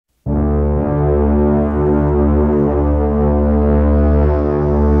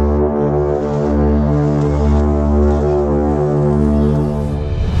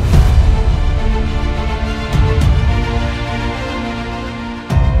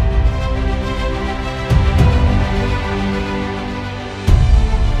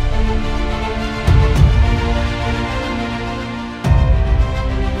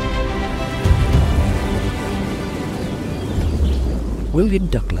William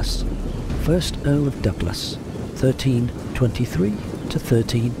Douglas, 1st Earl of Douglas, 1323 to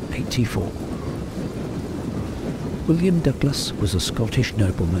 1384. William Douglas was a Scottish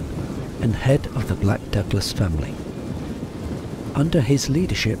nobleman and head of the Black Douglas family. Under his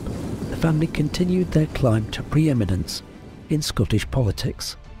leadership, the family continued their climb to preeminence in Scottish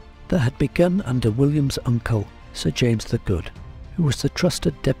politics that had begun under William's uncle, Sir James the Good, who was the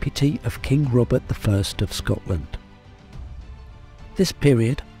trusted deputy of King Robert I of Scotland. This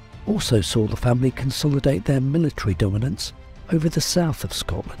period also saw the family consolidate their military dominance over the south of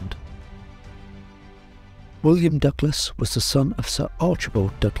Scotland. William Douglas was the son of Sir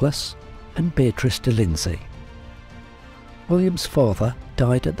Archibald Douglas and Beatrice de Lindsay. William's father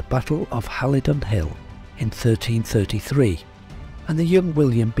died at the Battle of Halidon Hill in 1333, and the young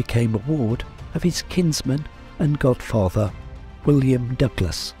William became a ward of his kinsman and godfather William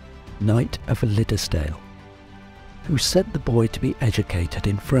Douglas, Knight of Liddesdale, who sent the boy to be educated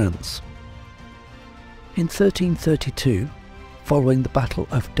in France. In 1332, following the Battle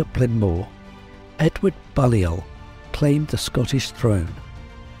of Dublin Moor, Edward Balliol claimed the Scottish throne.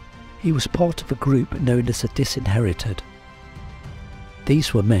 He was part of a group known as the Disinherited.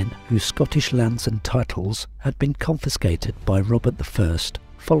 These were men whose Scottish lands and titles had been confiscated by Robert I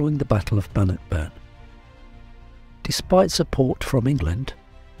following the Battle of Bannockburn. Despite support from England,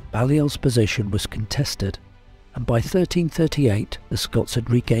 Balliol's position was contested, and by 1338 the Scots had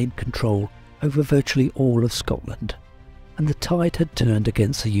regained control over virtually all of Scotland, and the tide had turned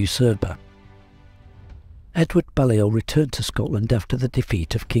against the usurper. Edward Balliol returned to Scotland after the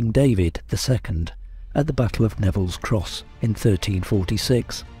defeat of King David II at the Battle of Neville's Cross in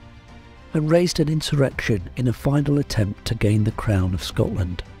 1346, and raised an insurrection in a final attempt to gain the crown of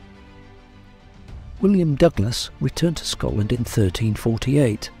Scotland. William Douglas returned to Scotland in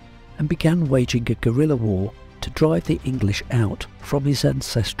 1348 and began waging a guerrilla war to drive the English out from his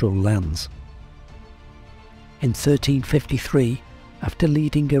ancestral lands. In 1353, after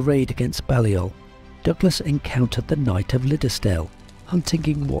leading a raid against Balliol, Douglas encountered the Knight of Liddesdale, hunting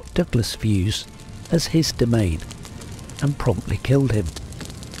in what Douglas views as his domain, and promptly killed him.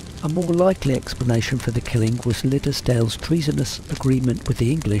 A more likely explanation for the killing was Liddesdale's treasonous agreement with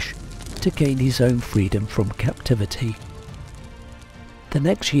the English to gain his own freedom from captivity. The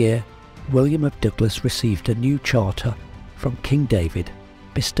next year, William of Douglas received a new charter from King David,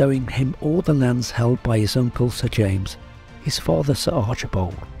 bestowing him all the lands held by his uncle Sir James, his father Sir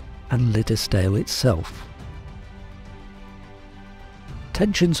Archibald, and Liddesdale itself.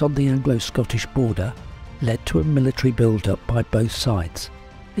 Tensions on the Anglo-Scottish border led to a military build-up by both sides,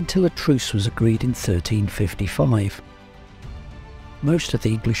 until a truce was agreed in 1355. Most of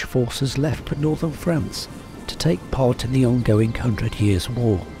the English forces left for northern France to take part in the ongoing 100 Years'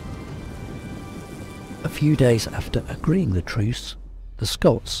 War. A few days after agreeing the truce, the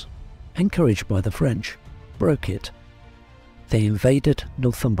Scots, encouraged by the French, broke it. They invaded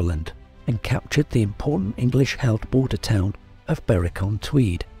Northumberland and captured the important English-held border town of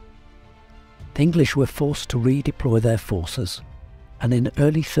Berwick-on-Tweed. The English were forced to redeploy their forces, and in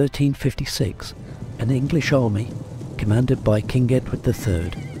early 1356 an English army, commanded by King Edward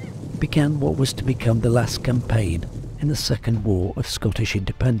III, began what was to become the last campaign in the Second War of Scottish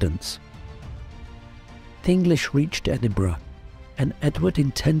Independence. The English reached Edinburgh, and Edward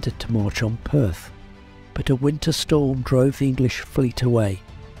intended to march on Perth, but a winter storm drove the English fleet away,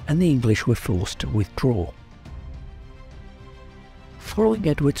 and the English were forced to withdraw. Following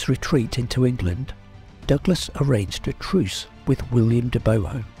Edward's retreat into England, Douglas arranged a truce with William de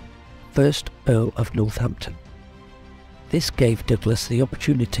Bohun, 1st Earl of Northampton. This gave Douglas the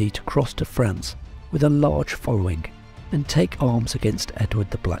opportunity to cross to France with a large following and take arms against Edward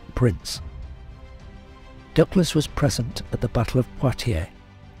the Black Prince. Douglas was present at the Battle of Poitiers,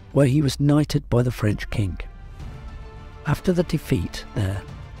 where he was knighted by the French king. After the defeat there,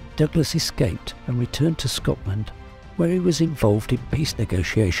 Douglas escaped and returned to Scotland, where he was involved in peace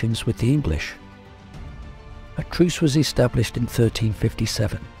negotiations with the English. A truce was established in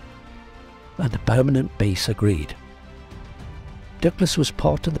 1357, and a permanent peace agreed. Douglas was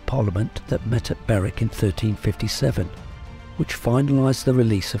part of the Parliament that met at Berwick in 1357, which finalised the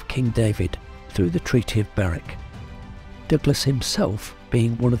release of King David through the Treaty of Berwick, Douglas himself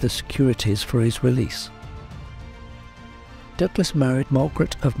being one of the securities for his release. Douglas married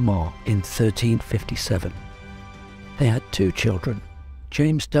Margaret of Mar in 1357. They had 2 children,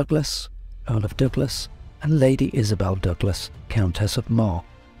 James Douglas, Earl of Douglas, and Lady Isabel Douglas, Countess of Mar.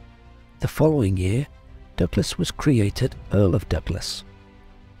 The following year, Douglas was created Earl of Douglas.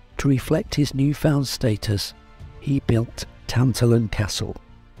 To reflect his newfound status, he built Tantallon Castle,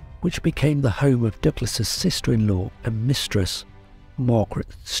 which became the home of Douglas's sister-in-law and mistress, Margaret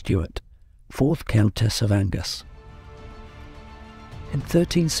Stuart, 4th Countess of Angus. In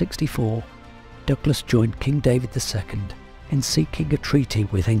 1364, Douglas joined King David II in seeking a treaty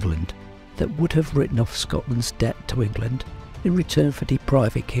with England that would have written off Scotland's debt to England in return for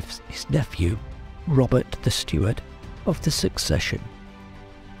depriving his nephew, Robert the Steward, of the succession.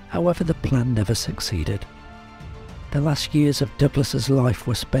 However, the plan never succeeded. The last years of Douglas's life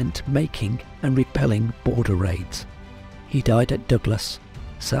were spent making and repelling border raids. He died at Douglas,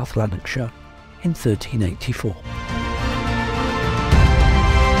 South Lanarkshire, in 1384.